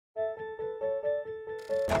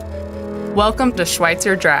Welcome to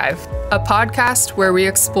Schweitzer Drive, a podcast where we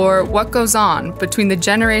explore what goes on between the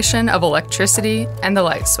generation of electricity and the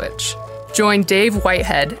light switch. Join Dave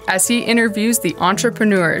Whitehead as he interviews the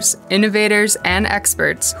entrepreneurs, innovators, and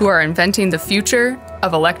experts who are inventing the future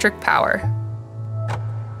of electric power.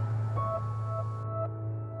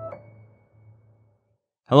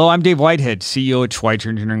 Hello, I'm Dave Whitehead, CEO at Schweitzer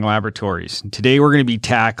Engineering Laboratories. And today we're going to be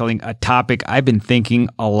tackling a topic I've been thinking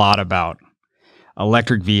a lot about: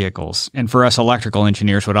 electric vehicles. And for us electrical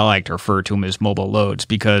engineers, what I like to refer to them as mobile loads,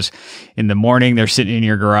 because in the morning they're sitting in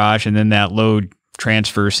your garage and then that load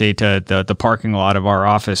transfers, say, to the parking lot of our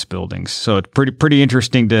office buildings. So it's pretty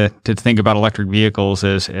interesting to think about electric vehicles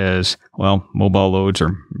as well, mobile loads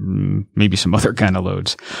or maybe some other kind of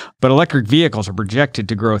loads. But electric vehicles are projected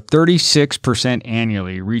to grow 36%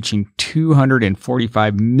 annually, reaching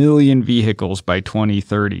 245 million vehicles by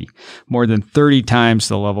 2030, more than 30 times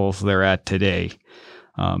the levels they're at today.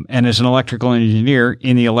 And as an electrical engineer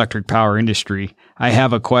in the electric power industry, I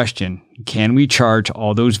have a question. Can we charge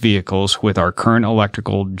all those vehicles with our current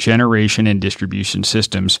electrical generation and distribution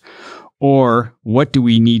systems? Or what do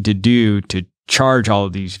we need to do to charge all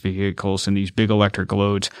of these vehicles and these big electric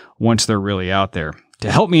loads once they're really out there? To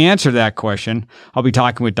help me answer that question, I'll be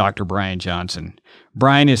talking with Dr. Brian Johnson.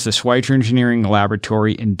 Brian is the Schweitzer Engineering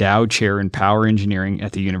Laboratory Endowed Chair in Power Engineering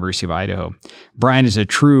at the University of Idaho. Brian is a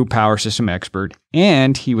true power system expert,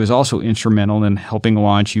 and he was also instrumental in helping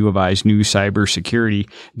launch U of I's new cybersecurity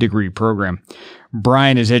degree program.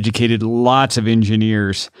 Brian has educated lots of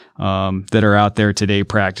engineers that are out there today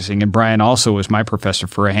practicing, and Brian also was my professor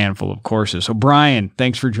for a handful of courses. So Brian,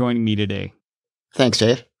 thanks for joining me today. Thanks,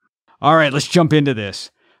 Dave. All right, let's jump into this.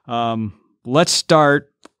 Let's start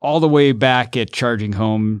all the way back at charging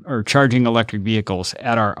electric vehicles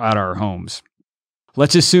at our homes.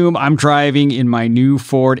 Let's assume I'm driving in my new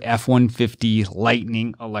Ford F-150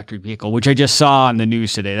 Lightning electric vehicle, which I just saw on the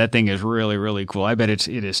news today. That thing is really, really cool. I bet it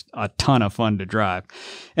is a ton of fun to drive.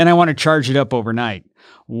 And I want to charge it up overnight.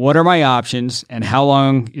 What are my options, and how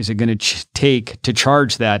long is it going to take to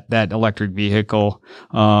charge that electric vehicle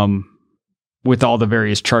with all the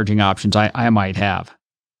various charging options I might have?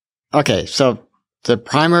 Okay, so the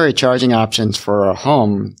primary charging options for a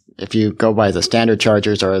home, if you go by the standard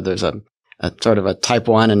chargers, there's a sort of a type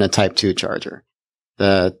 1 and a type 2 charger.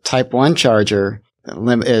 The type 1 charger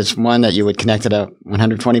is one that you would connect at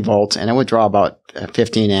 120 volts, and it would draw about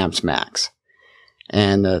 15 amps max.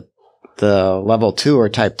 And the level 2 or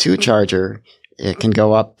type 2 charger, it can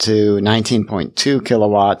go up to 19.2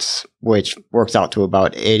 kilowatts, which works out to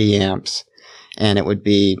about 80 amps. And it would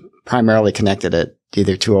be primarily connected at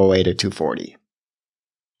either 208 or 240.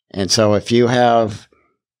 And so if you have,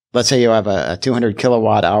 let's say you have a 200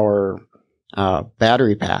 kilowatt hour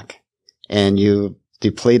battery pack, and you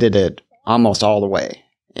depleted it almost all the way,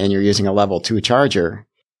 and you're using a level 2 charger,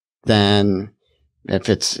 then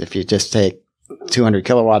if you just take 200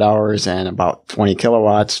 kilowatt hours and about 20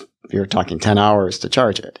 kilowatts, you're talking 10 hours to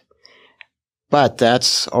charge it. But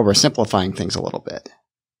that's oversimplifying things a little bit,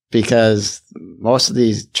 because most of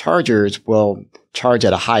these chargers will charge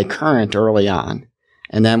at a high current early on.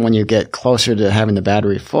 And then when you get closer to having the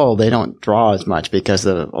battery full, they don't draw as much, because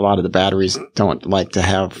a lot of the batteries don't like to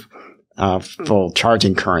have full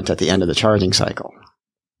charging current at the end of the charging cycle.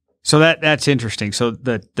 So that's interesting. So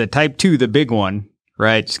the type 2, the big one,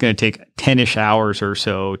 right, it's going to take 10-ish hours or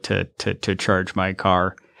so to charge my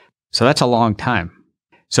car. So that's a long time.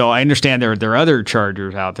 So I understand there are other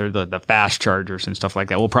chargers out there, the fast chargers and stuff like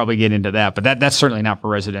that. We'll probably get into that, but that's certainly not for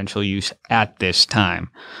residential use at this time.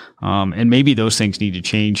 And maybe those things need to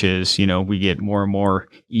change as, we get more and more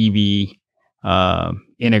EV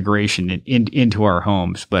integration into our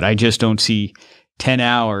homes. But I just don't see 10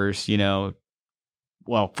 hours,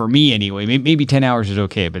 well, for me anyway. Maybe 10 hours is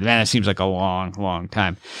okay, but man, it seems like a long, long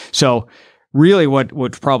time. So really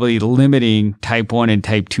what's probably limiting type 1 and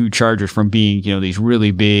type 2 chargers from being, these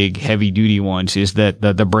really big heavy duty ones is that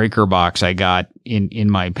the breaker box I got in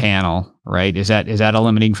my panel, right? Is that a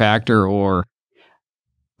limiting factor? Or?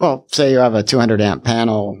 Well, say you have a 200 amp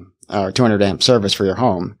panel or 200 amp service for your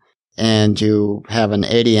home, and you have an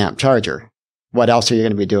 80 amp charger. What else are you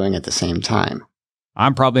going to be doing at the same time?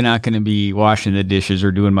 I'm probably not going to be washing the dishes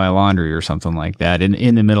or doing my laundry or something like that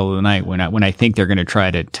in the middle of the night when I think they're going to try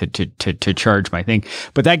to charge my thing.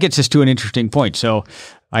 But that gets us to an interesting point. So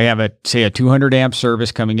I have a 200 amp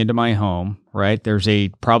service coming into my home, right? There's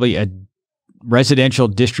probably a residential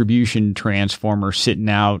distribution transformer sitting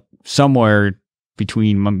out somewhere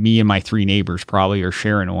between me and my 3 neighbors, probably, or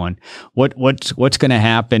sharing one. What's going to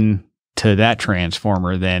happen to that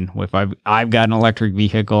transformer then. If I've got an electric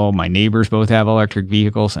vehicle, my neighbors both have electric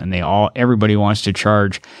vehicles, and everybody wants to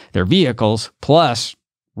charge their vehicles plus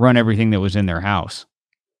run everything that was in their house.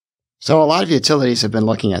 So a lot of utilities have been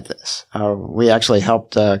looking at this. We actually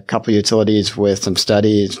helped a couple utilities with some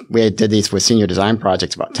studies. We did these with senior design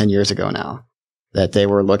projects about 10 years ago now, that they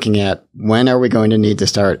were looking at when are we going to need to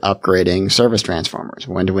start upgrading service transformers?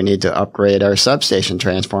 When do we need to upgrade our substation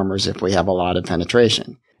transformers if we have a lot of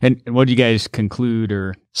penetration? And what do you guys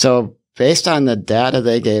conclude? So based on the data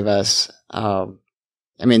they gave us,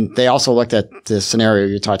 they also looked at the scenario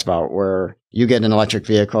you talked about where you get an electric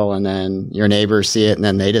vehicle and then your neighbors see it and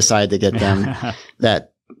then they decide to get them,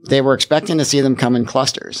 that they were expecting to see them come in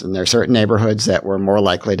clusters. And there are certain neighborhoods that were more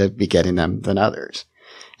likely to be getting them than others.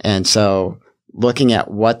 And so looking at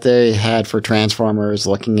what they had for transformers,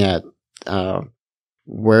 looking at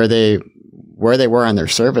where they were on their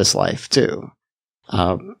service life too.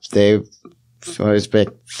 They always pick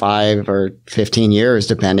 5 or 15 years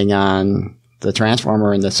depending on the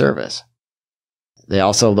transformer and the service. They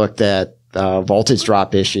also looked at voltage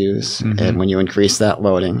drop issues and when you increase that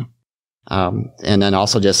loading, and then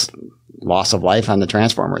also just loss of life on the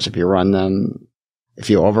transformers. If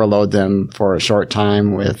you overload them for a short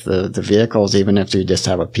time with the vehicles, even if you just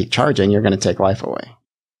have a peak charging, you're going to take life away.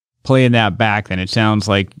 Playing that back, then it sounds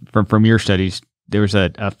like from your studies, there was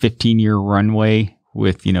a 15-year runway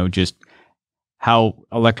with, just how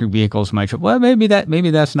electric vehicles might show. Well, maybe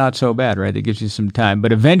that's not so bad, right? That gives you some time.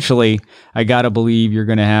 But eventually, I got to believe you're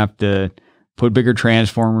going to have to put bigger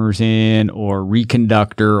transformers in or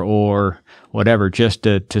reconductor or whatever just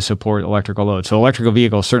to support electrical load. So electrical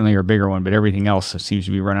vehicles certainly are a bigger one, but everything else seems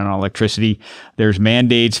to be running on electricity. There's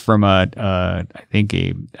mandates from I think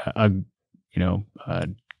a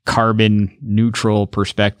carbon neutral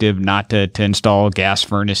perspective, not to install gas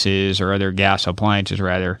furnaces or other gas appliances.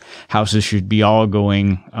 Rather, houses should be all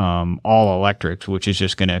going all electric, which is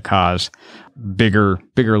just going to cause bigger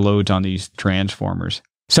loads on these transformers.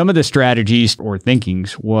 Some of the strategies or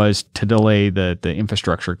thinkings was to delay the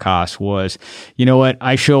infrastructure costs was, you know what,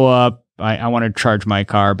 I show up, I want to charge my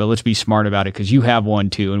car, but let's be smart about it because you have one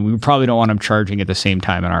too. And we probably don't want them charging at the same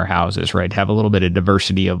time in our houses, right? Have a little bit of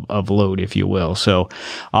diversity of load, if you will. So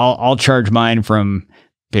I'll charge mine from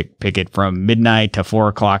pick it from midnight to 4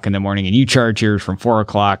 o'clock in the morning, and you charge yours from 4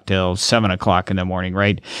 o'clock till 7 o'clock in the morning,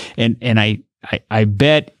 right? And I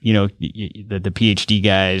bet, the PhD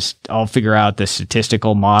guys all figure out the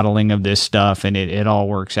statistical modeling of this stuff and it all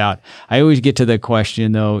works out. I always get to the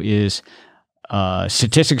question though is,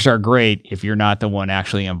 statistics are great if you're not the one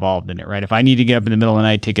actually involved in it, right? If I need to get up in the middle of the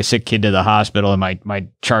night, take a sick kid to the hospital and my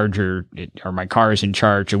charger or my car is in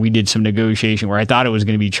charge, or we did some negotiation where I thought it was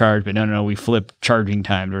going to be charged, but no, we flipped charging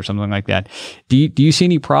times or something like that. Do you see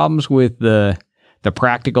any problems with the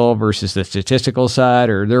practical versus the statistical side,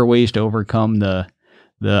 or are there ways to overcome and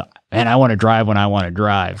I want to drive when I want to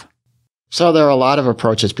drive? So there are a lot of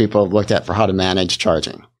approaches people have looked at for how to manage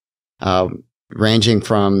charging, ranging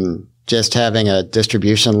from just having a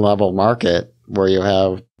distribution level market where you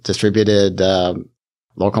have distributed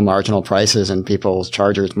local marginal prices and people's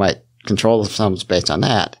chargers might control themselves based on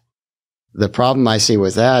that. The problem I see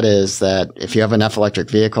with that is that if you have enough electric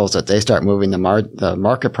vehicles that they start moving the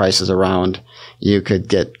market prices around, you could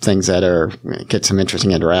get things get some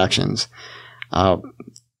interesting interactions.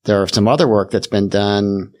 There are some other work that's been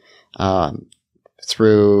done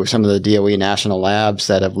through some of the DOE national labs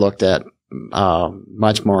that have looked at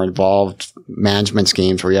much more involved management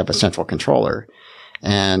schemes where you have a central controller.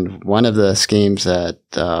 And one of the schemes that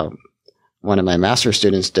one of my master's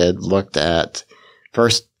students did looked at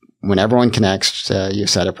first, when everyone connects, you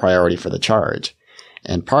set a priority for the charge.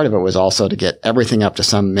 And part of it was also to get everything up to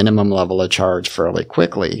some minimum level of charge fairly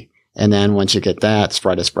quickly. And then once you get that,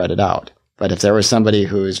 spread it out. But if there was somebody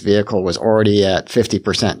whose vehicle was already at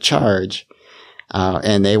 50% charge,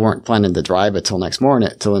 and they weren't planning to drive it till the next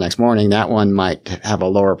morning, that one might have a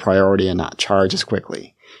lower priority and not charge as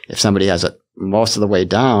quickly. If somebody has it most of the way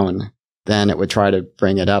down, then it would try to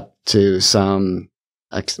bring it up to some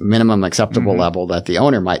minimum acceptable level that the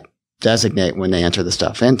owner might designate when they enter the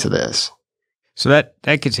stuff into this. So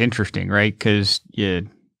that gets interesting, right? Because you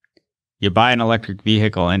buy an electric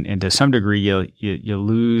vehicle, and to some degree you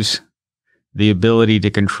lose the ability to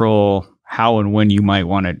control how and when you might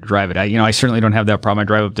want to drive it. I certainly don't have that problem. I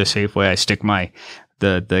drive up to Safeway, I stick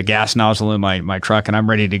the gas nozzle in my truck, and I'm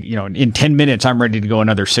ready to, in 10 minutes, I'm ready to go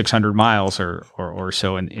another 600 miles or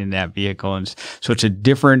so in that vehicle. And so it's a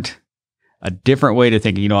different a different way to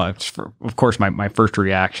think. Of course, my first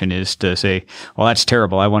reaction is to say, well, that's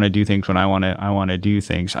terrible. I want to do things when I want to do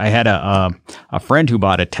things. I had a friend who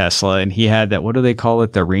bought a Tesla, and he had that, what do they call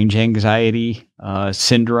it? The range anxiety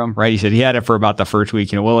syndrome, right? He said he had it for about the first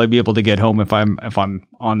week. Will I be able to get home if I'm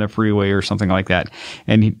on the freeway or something like that?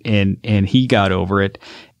 And he got over it.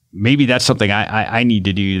 Maybe that's something I need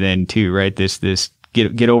to do then too, right? This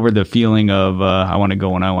get over the feeling of I want to go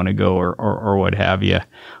when I want to go, or what have you.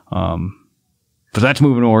 But that's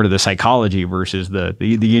moving over to the psychology versus the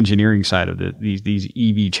engineering side of these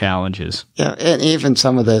EV challenges. Yeah, and even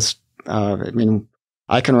some of this,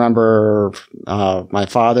 I can remember my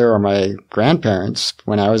father or my grandparents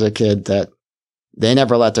when I was a kid that they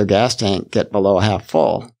never let their gas tank get below half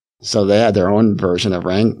full. So they had their own version of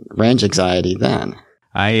range anxiety then.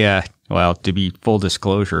 Well, to be full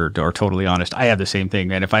disclosure or totally honest, I have the same thing,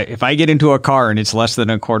 man. If I get into a car and it's less than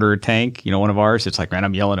a quarter tank, one of ours, it's like, man,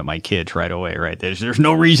 I'm yelling at my kids right away, right? There's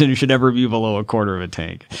no reason it should ever be below a quarter of a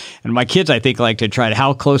tank. And my kids, I think, like to try to,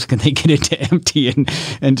 how close can they get it to empty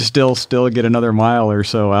and still get another mile or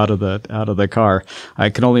so out of the car. I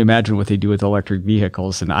can only imagine what they do with electric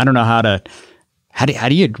vehicles. And I don't know how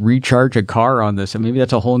do you recharge a car on this? And maybe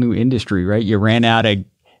that's a whole new industry, right? You ran out of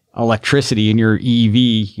electricity in your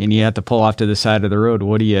EV and you have to pull off to the side of the road.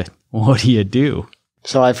 What do you do?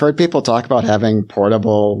 So I've heard people talk about having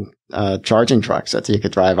portable charging trucks that you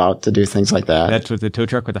could drive out to do things like that. That's with the tow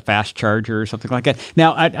truck with a fast charger or something like that.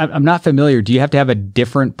 Now, I'm not familiar. Do you have to have a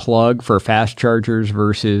different plug for fast chargers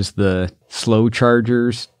versus the slow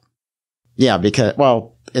chargers? Yeah, because,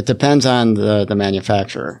 it depends on the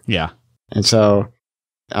manufacturer. Yeah. And so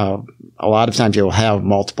a lot of times you'll have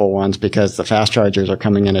multiple ones because the fast chargers are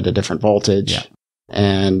coming in at a different voltage. Yeah.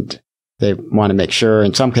 And they want to make sure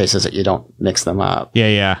in some cases that you don't mix them up.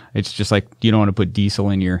 Yeah. It's just like you don't want to put diesel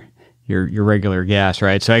in your regular gas,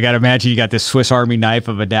 right? So I got to imagine you got this Swiss Army knife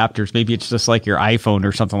of adapters. Maybe it's just like your iPhone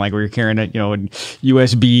or something, like where you're carrying it, and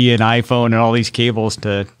USB and iPhone and all these cables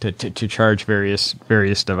to charge various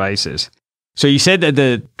devices. So you said that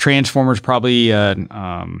the transformer's probably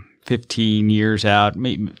 15 years out,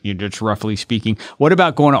 maybe, just roughly speaking. What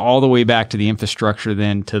about going all the way back to the infrastructure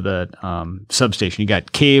then to the substation? You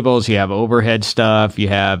got cables, you have overhead stuff, you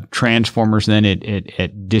have transformers then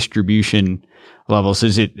at distribution levels.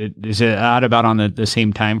 Is it out about on the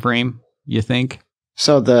same time frame, you think?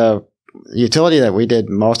 So the utility that we did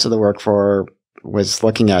most of the work for was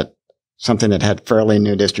looking at something that had fairly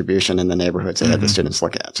new distribution in the neighborhoods they had the students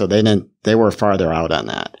look at. So they were farther out on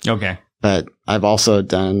that. Okay. But I've also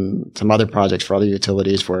done some other projects for other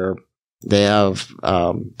utilities where they have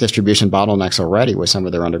distribution bottlenecks already with some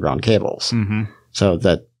of their underground cables. So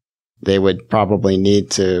that they would probably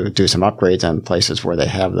need to do some upgrades on places where they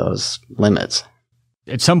have those limits.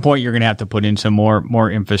 At some point, you're going to have to put in some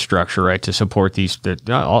more infrastructure, right, to support these.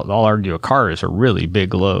 I'll argue a car is a really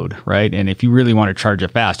big load, right? And if you really want to charge it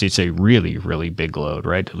fast, it's a really, really big load,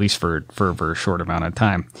 right? At least for a short amount of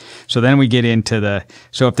time. So then we get into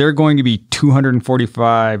so if there are going to be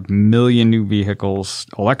 245 million new vehicles,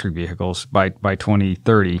 electric vehicles by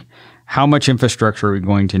 2030, how much infrastructure are we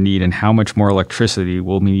going to need and how much more electricity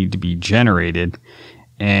will need to be generated?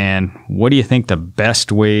 And what do you think the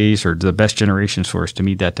best ways or the best generation source to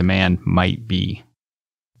meet that demand might be?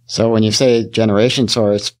 So when you say generation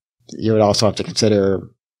source, you would also have to consider,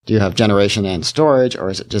 do you have generation and storage,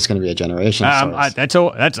 or is it just going to be a generation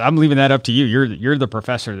source? I'm leaving that up to you. You're the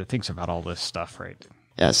professor that thinks about all this stuff, right?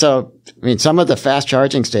 Yeah. So, some of the fast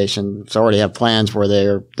charging stations already have plans where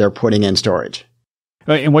they're putting in storage.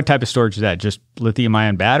 And what type of storage is that? Just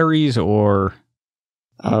lithium-ion batteries or...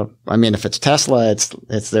 if it's Tesla,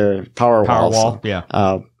 it's their power wall.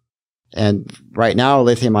 Yeah. And right now,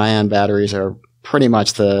 lithium-ion batteries are pretty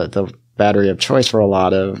much the battery of choice for a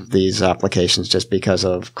lot of these applications, just because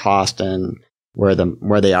of cost and where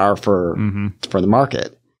they are for the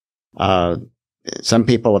market. Some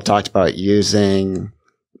people have talked about using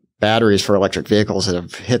batteries for electric vehicles that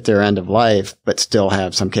have hit their end of life, but still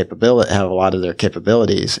have have a lot of their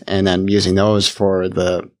capabilities, and then using those for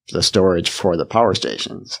the storage for the power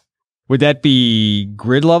stations. Would that be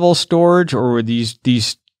grid level storage, or would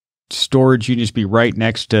these storage units be right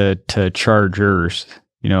next to chargers?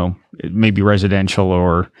 Maybe residential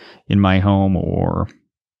or in my home or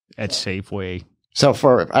at Safeway. So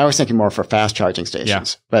I was thinking more for fast charging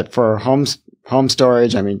stations, but for home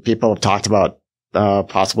storage, people have talked about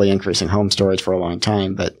possibly increasing home storage for a long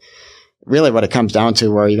time, but really what it comes down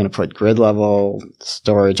to, where are you going to put grid level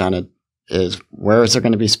storage on it, is where is there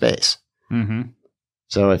going to be space?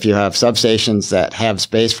 So if you have substations that have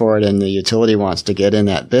space for it and the utility wants to get in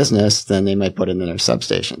that business, then they might put it in their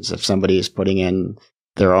substations. If somebody is putting in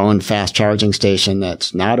their own fast charging station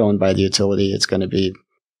that's not owned by the utility. It's going to be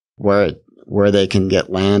where they can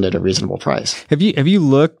get land at a reasonable price. Have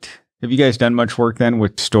you guys done much work then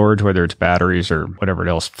with storage, whether it's batteries or whatever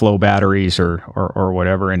else, flow batteries or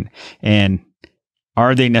whatever? And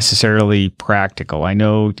are they necessarily practical? I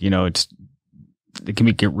know, it can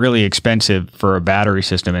get really expensive for a battery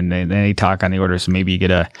system, and they talk on the order. So maybe you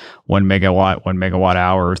get a 1 megawatt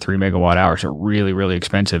hour, or 3 megawatt hours are really, really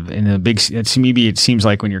expensive. And it seems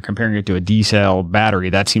like when you're comparing it to a D-cell battery,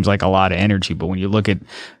 that seems like a lot of energy. But when you look at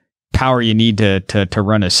power you need to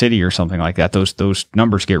run a city or something like that, those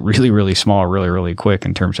numbers get really, really small, really, really quick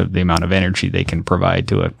in terms of the amount of energy they can provide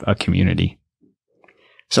to a community.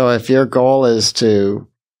 So if your goal is to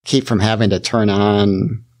keep from having to turn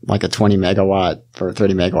on like a 20 megawatt or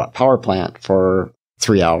 30 megawatt power plant for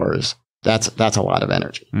 3 hours, that's a lot of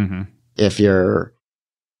energy. Mm-hmm. If you're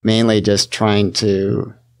mainly just trying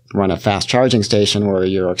to run a fast charging station where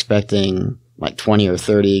you're expecting like 20 or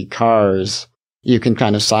 30 cars, you can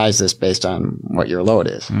kind of size this based on what your load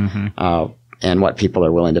is, and what people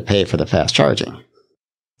are willing to pay for the fast charging.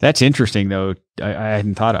 That's interesting, though. I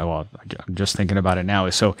hadn't thought of. Well, I'm just thinking about it now.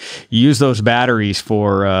 So you use those batteries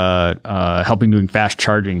for helping doing fast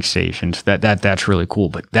charging stations. That's really cool.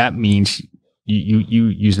 But that means you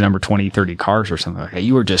use the number 20, 30 cars or something like that.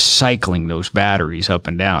 You are just cycling those batteries up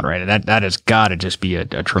and down, right? And that has got to just be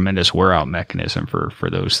a tremendous wear out mechanism for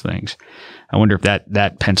those things. I wonder if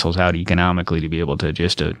that pencils out economically to be able to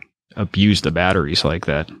just abuse the batteries like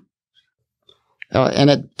that. Oh, and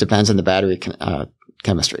it depends on the battery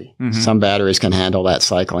chemistry. Mm-hmm. Some batteries can handle that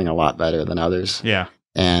cycling a lot better than others. Yeah.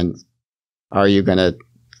 And are you going to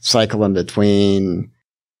cycle them between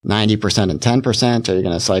 90% and 10%? Or are you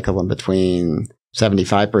going to cycle them between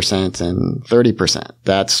 75% and 30%?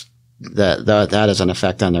 That has an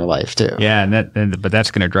effect on their life too. Yeah. But that's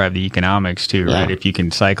going to drive the economics too, right? Yeah. If you can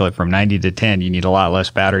cycle it from 90 to 10, you need a lot less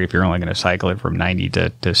battery if you're only going to cycle it from 90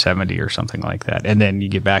 to 70 or something like that. And then you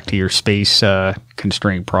get back to your space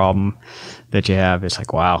constraint problem that you have. It's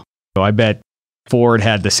like, wow. So I bet Ford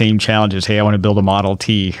had the same challenges. Hey, I want to build a Model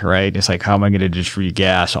T, right? It's like, how am I going to distribute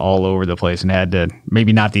gas all over the place? And had to,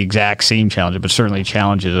 maybe not the exact same challenge, but certainly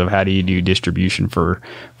challenges of how do you do distribution for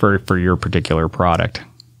your particular product.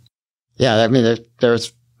 Yeah, I mean,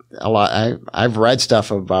 there's a lot. I've read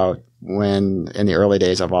stuff about when in the early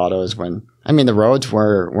days of autos, the roads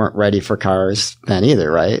weren't ready for cars then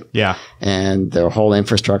either, right? Yeah. And the whole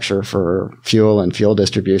infrastructure for fuel and fuel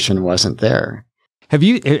distribution wasn't there. Have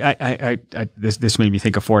you? This made me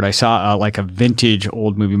think of Ford. I saw like a vintage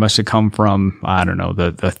old movie. Must have come from I don't know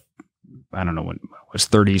I don't know when it was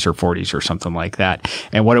 30s or 40s or something like that.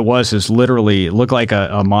 And what it was is literally it looked like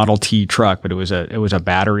a Model T truck, but it was a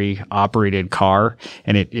battery operated car,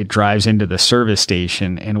 and it drives into the service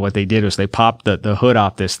station. And what they did was they popped the hood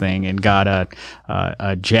off this thing and got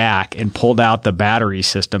a jack and pulled out the battery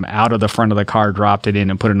system out of the front of the car, dropped it in,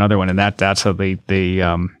 and put another one. And that's how they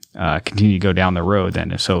continue to go down the road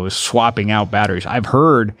then. So it was swapping out batteries. I've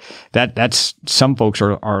heard that's some folks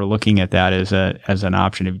are looking at that as an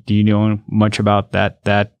option. Do you know much about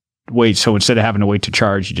that way? So instead of having to wait to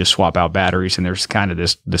charge, you just swap out batteries, and there's kind of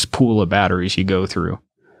this pool of batteries you go through.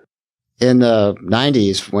 In the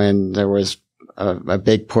 90s, when there was a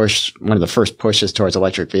big push, one of the first pushes towards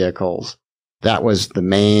electric vehicles, that was the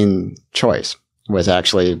main choice, was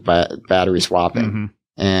actually battery swapping. Mm-hmm.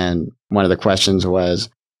 And one of the questions was,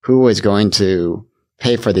 who was going to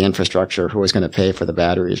pay for the infrastructure? Who was going to pay for the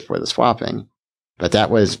batteries for the swapping? But that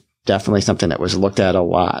was definitely something that was looked at a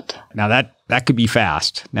lot. Now that could be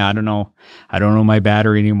fast. Now I don't know my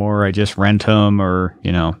battery anymore. I just rent them, or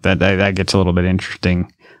that gets a little bit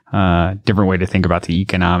interesting. Different way to think about the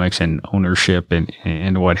economics and ownership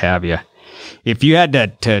and what have you. If you had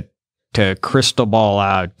to crystal ball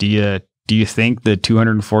out, do you think the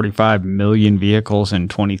 245 million vehicles in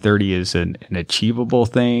 2030 is an achievable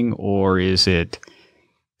thing, or is it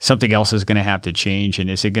something else is going to have to change? And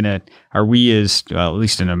is it going to, are we at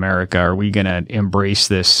least in America, are we going to embrace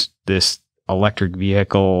this electric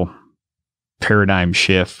vehicle paradigm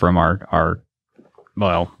shift from our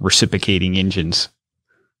reciprocating engines?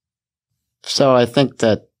 So I think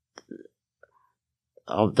that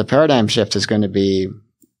the paradigm shift is going to be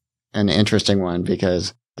an interesting one,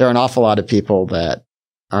 because there are an awful lot of people that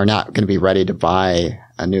are not going to be ready to buy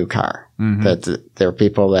a new car. Mm-hmm. That there are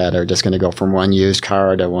people that are just going to go from one used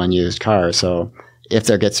car to one used car. So if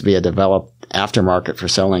there gets to be a developed aftermarket for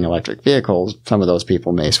selling electric vehicles, some of those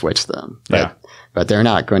people may switch them. But they're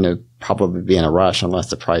not going to probably be in a rush unless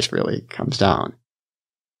the price really comes down.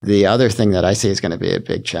 The other thing that I see is going to be a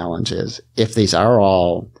big challenge is if these are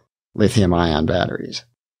all lithium-ion batteries,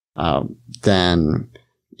 then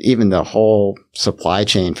even the whole supply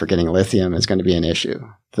chain for getting lithium is going to be an issue.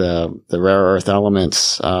 The rare earth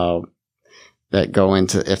elements that go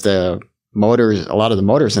into, if the motors, a lot of the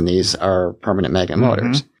motors in these are permanent magnet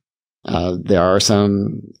motors. There are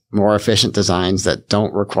some more efficient designs that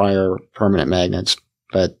don't require permanent magnets,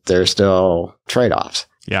 but there's still trade-offs.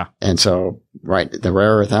 Yeah. And so, the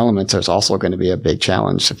rare earth elements is also going to be a big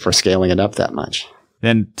challenge for scaling it up that much.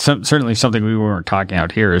 Then certainly something we weren't talking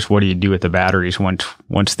out here is what do you do with the batteries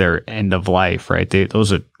once they're end of life, right?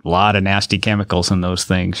 Those are a lot of nasty chemicals in those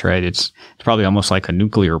things, right? It's probably almost like a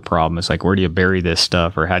nuclear problem. It's like, where do you bury this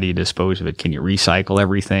stuff, or how do you dispose of it? Can you recycle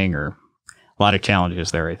everything, or a lot of challenges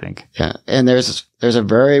there, I think. Yeah. And there's a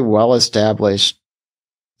very well-established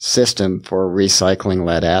system for recycling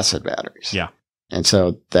lead acid batteries. Yeah. And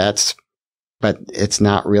so but it's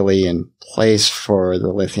not really in place for the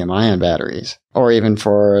lithium ion batteries, or even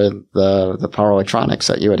for the power electronics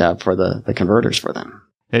that you would have for the converters for them.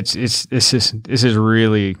 This is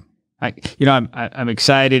really, I'm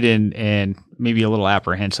excited and maybe a little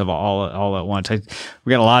apprehensive all at once. We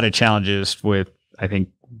got a lot of challenges with, I think,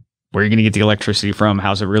 where are you going to get the electricity from?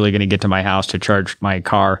 How's it really going to get to my house to charge my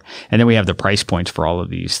car? And then we have the price points for all of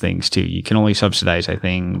these things too. You can only subsidize, I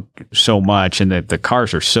think, so much. And the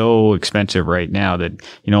cars are so expensive right now that,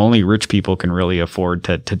 only rich people can really afford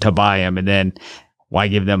to buy them. And then why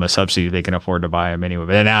give them a subsidy if they can afford to buy them anyway?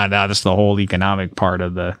 But now that's the whole economic part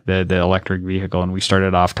of the electric vehicle. And we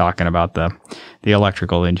started off talking about the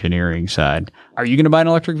electrical engineering side. Are you going to buy an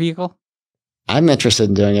electric vehicle? I'm interested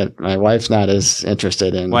in doing it. My wife's not as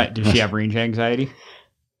interested in. What? Does she have range anxiety?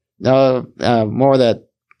 No, more that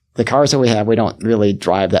the cars that we have, we don't really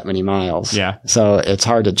drive that many miles. Yeah. So it's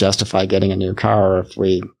hard to justify getting a new car if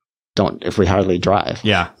we hardly drive.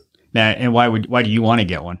 Yeah. Now, and why do you want to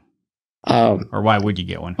get one? Or why would you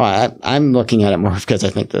get one? Well, I'm looking at it more because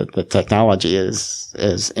I think that the technology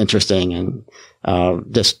is interesting, and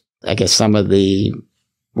just, I guess, some of the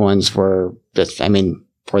ones were just,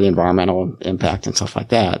 for the environmental impact and stuff like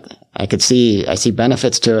that. I see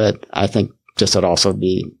benefits to it. I think just it'd also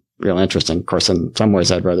be real interesting. Of course, in some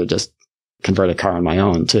ways, I'd rather just convert a car on my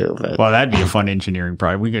own too. But. Well, that'd be a fun engineering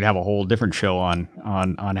project. We could have a whole different show on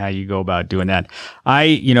how you go about doing that.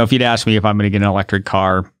 If you'd asked me if I'm going to get an electric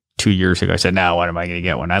car 2 years ago, I said, no, when am I going to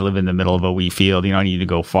get one? I live in the middle of a wheat field. I need to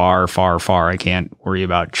go far, far, far. I can't worry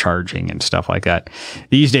about charging and stuff like that.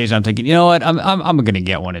 These days, I'm thinking, you know what? I'm going to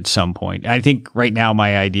get one at some point. I think right now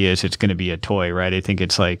my idea is it's going to be a toy, right? I think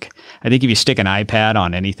if you stick an iPad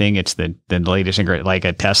on anything, it's the latest and great. Like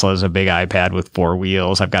a Tesla is a big iPad with 4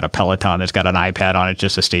 wheels. I've got a Peloton that's got an iPad on it,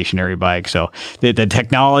 just a stationary bike. So the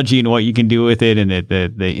technology and what you can do with it and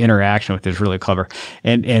the interaction with it is really clever.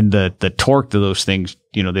 And the torque to those things,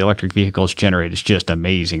 the electric vehicles generate is just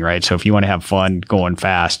amazing, right? So if you want to have fun going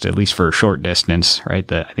fast, at least for a short distance,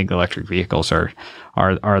 right? I think the electric vehicles are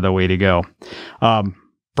the way to go.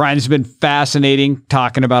 Brian, it's been fascinating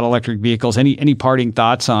talking about electric vehicles. Any parting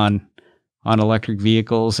thoughts on electric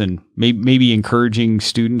vehicles, and maybe encouraging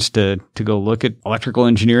students to go look at electrical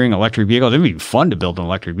engineering, electric vehicles? It'd be fun to build an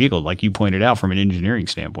electric vehicle, like you pointed out, from an engineering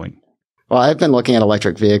standpoint. Well, I've been looking at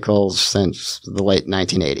electric vehicles since the late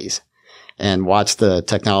 1980s. And watch the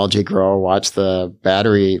technology grow, watch the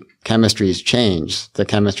battery chemistries change, the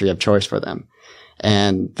chemistry of choice for them.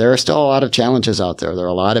 And there are still a lot of challenges out there. There are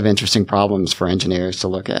a lot of interesting problems for engineers to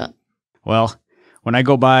look at. Well, when I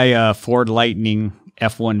go buy a Ford Lightning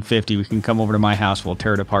F-150, we can come over to my house. We'll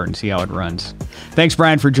tear it apart and see how it runs. Thanks,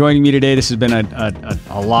 Brian, for joining me today. This has been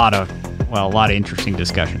a lot of interesting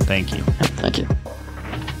discussion. Thank you. Thank you.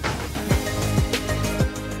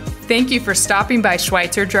 Thank you for stopping by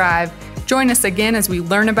Schweitzer Drive. Join us again as we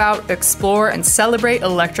learn about, explore, and celebrate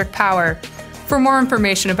electric power. For more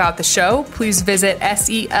information about the show, please visit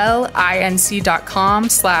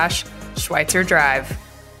selinc.com/Schweitzer Drive.